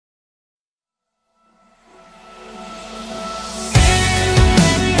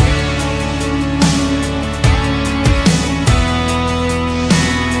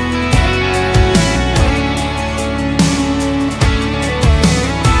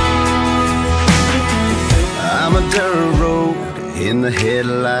in the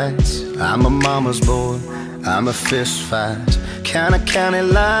headlights. I'm a mama's boy, I'm a fist fight kind of county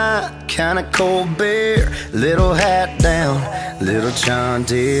line, kind of cold beer. Little hat down, little John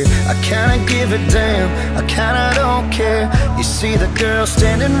Deere. I kinda give a damn, I kinda don't care. You see the girl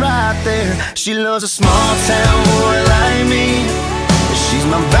standing right there. She loves a small town boy like me. She's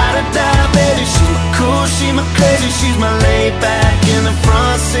my ride or die, baby. She's my cool, she's my crazy. She's my laid back in the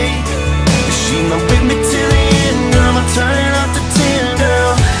front seat. She's my with me till the end, girl. I'm turning up to 10,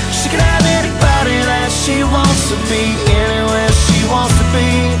 girl. She can have anybody that she wants to be, anywhere she wants to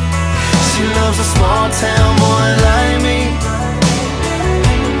be. She loves a small town boy like me.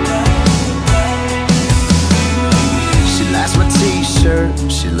 She likes my t-shirt,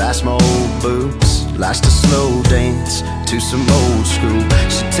 she likes my old boots, likes to slow dance to some old school.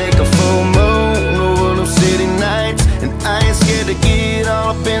 She take a full moon over them city nights, and I ain't scared to get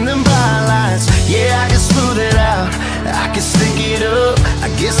all up in them bright lights. Yeah, I can smooth it out, I can stick it up. I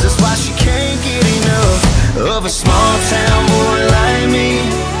guess that's why she can't get enough of a small town boy like me.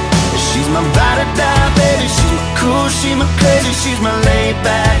 She's my ride or die, baby. She's my cool, she's my crazy. She's my laid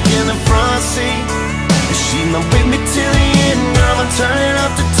back in the front seat. She's my with me till the end, girl. I'm turning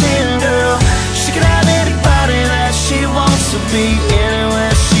up to 10, girl. She can have anybody that she wants to be,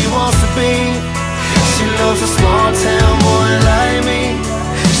 anywhere she wants to be. She loves a small town boy like me.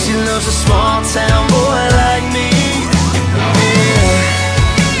 She loves a small town boy like me. Yeah.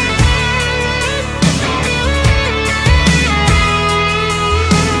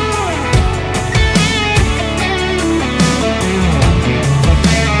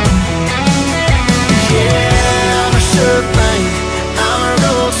 I'm a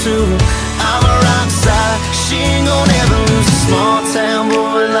roll too, I'm a rock star. She ain't gonna ever lose a small town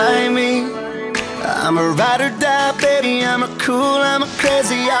boy like me. I'm a ride or die, baby. I'm a cool, I'm a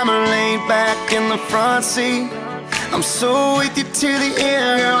crazy. I'm a laid back in the front seat. I'm so with you to the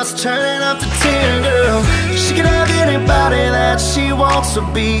end, girl. It's turning up to 10, girl. She can have anybody that she wants to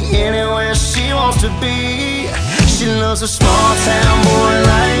be, anywhere she wants to be. She loves a small town boy